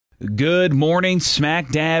Good morning,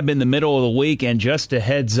 smack dab in the middle of the week, and just a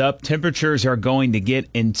heads up, temperatures are going to get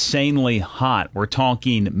insanely hot. We're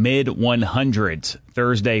talking mid-100s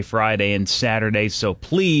Thursday, Friday, and Saturday, so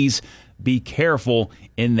please be careful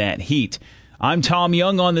in that heat. I'm Tom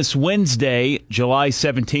Young on this Wednesday, July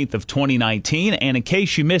 17th of 2019, and in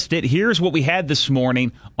case you missed it, here's what we had this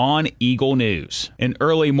morning on Eagle News. An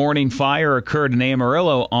early morning fire occurred in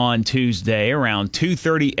Amarillo on Tuesday. Around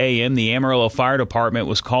 2:30 a.m., the Amarillo Fire Department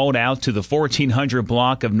was called out to the 1400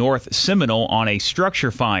 block of North Seminole on a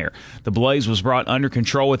structure fire. The blaze was brought under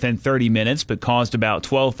control within 30 minutes, but caused about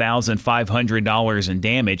 $12,500 in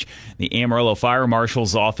damage. The Amarillo Fire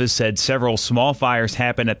Marshal's office said several small fires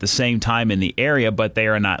happened at the same time in the area, but they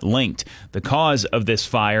are not linked. The cause of this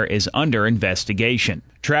fire is under investigation.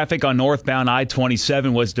 Traffic on northbound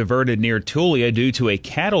I-27 was diverted near Tulia due to a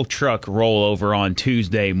cattle truck rollover on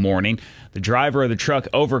Tuesday morning. The driver of the truck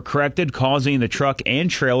overcorrected, causing the truck and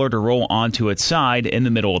trailer to roll onto its side in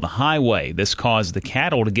the middle of the highway. This caused the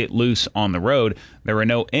cattle to get loose on the road. There were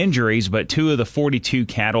no injuries, but 2 of the 42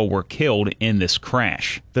 cattle were killed in this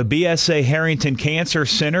crash. The BSA Harrington Cancer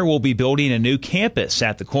Center will be building a new campus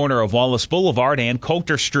at the corner of Wallace Boulevard and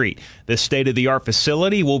Coulter Street. This state-of-the-art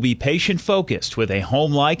facility will be patient-focused with a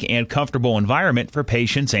home-like and comfortable environment for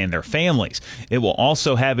patients and their families. It will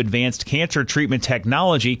also have advanced cancer treatment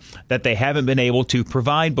technology that they haven't been able to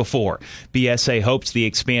provide before. BSA hopes the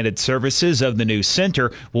expanded services of the new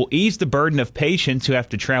center will ease the burden of patients who have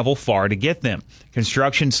to travel far to get them.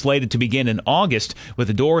 Construction slated to begin in August, with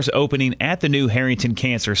the doors opening at the new Harrington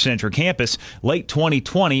Cancer Center campus late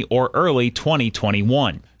 2020 or early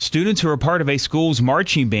 2021. Students who are part of a school's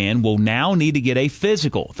marching band will now need to get a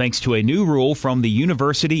physical, thanks to a new rule from the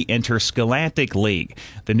University Interscholastic League.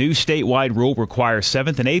 The new statewide rule requires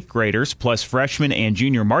 7th and 8th graders, plus freshman and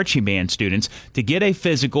junior marching band students, to get a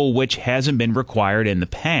physical, which hasn't been required in the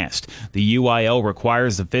past. The UIL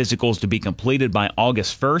requires the physicals to be completed by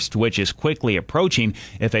August 1st, which is quickly approaching.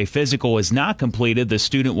 If a physical is not completed, the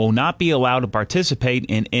student will not be allowed to participate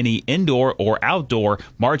in any indoor or outdoor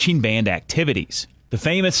marching band activities. The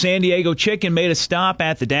famous San Diego Chicken made a stop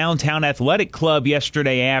at the Downtown Athletic Club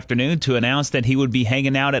yesterday afternoon to announce that he would be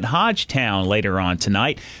hanging out at HODGETOWN later on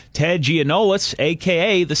tonight. Ted Gianolis,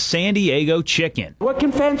 a.k.a. the San Diego Chicken. What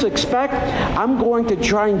can fans expect? I'm going to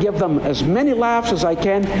try and give them as many laughs as I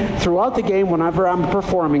can throughout the game whenever I'm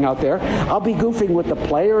performing out there. I'll be goofing with the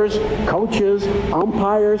players, coaches,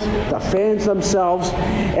 umpires, the fans themselves,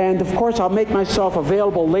 and of course I'll make myself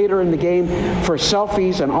available later in the game for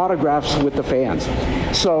selfies and autographs with the fans.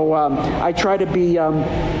 So I try to be,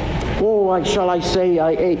 shall I say,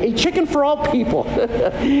 a chicken for all people.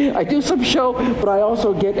 I do some show, but I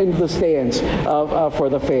also get into the stands for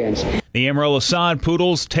the fans. The Amarillo Sod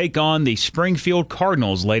Poodles take on the Springfield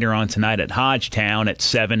Cardinals later on tonight at HODGETOWN at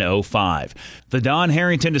 7:05. The Don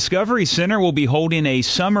Harrington Discovery Center will be holding a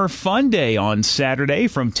Summer Fun Day on Saturday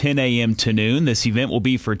from 10 a.m. to noon. This event will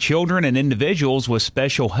be for children and individuals with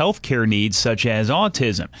special health care needs such as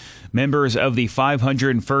autism. Members of the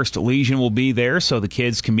 501st Legion will be there so the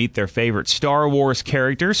kids can meet their favorite Star Wars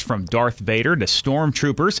characters from Darth Vader to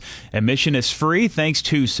Stormtroopers. Admission is free thanks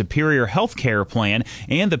to Superior Health Care Plan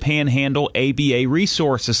and the Panhandle ABA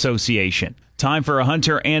Resource Association. Time for a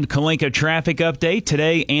Hunter and Kalinka traffic update.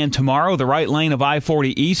 Today and tomorrow, the right lane of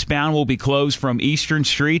I-40 eastbound will be closed from Eastern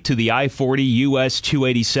Street to the I-40 US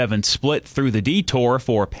 287 split through the detour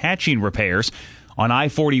for patching repairs. On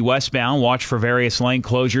I-40 westbound, watch for various lane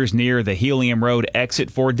closures near the Helium Road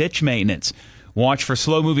exit for ditch maintenance. Watch for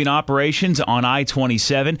slow-moving operations on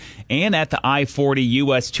I-27 and at the I-40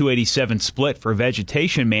 US 287 split for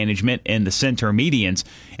vegetation management in the center medians,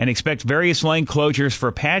 and expect various lane closures for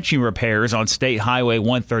patching repairs on State Highway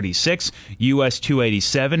 136, US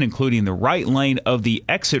 287, including the right lane of the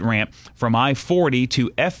exit ramp from I-40 to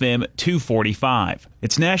FM 245.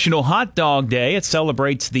 It's National Hot Dog Day. It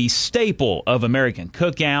celebrates the staple of American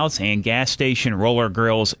cookouts and gas station roller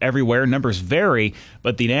grills everywhere. Numbers vary,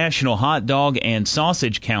 but the National Hot Dog and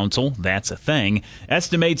Sausage Council, that's a thing,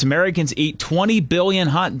 estimates Americans eat 20 billion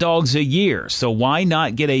hot dogs a year. So why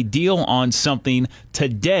not get a deal on something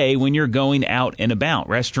today when you're going out and about?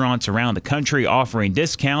 Restaurants around the country offering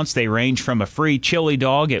discounts. They range from a free chili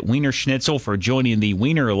dog at Wiener Schnitzel for joining the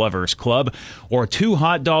Wiener Lovers Club, or 2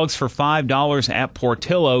 hot dogs for $5 at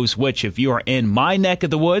Portillo's, which if you are in my neck of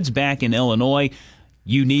the woods back in Illinois,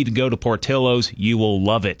 you need to go to Portillo's. You will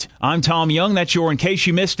love it. I'm Tom Young. That's your In Case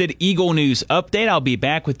You Missed It Eagle News Update. I'll be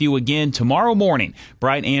back with you again tomorrow morning,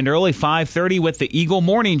 bright and early, 5:30 with the Eagle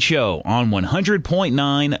Morning Show on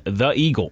 100.9 The Eagle.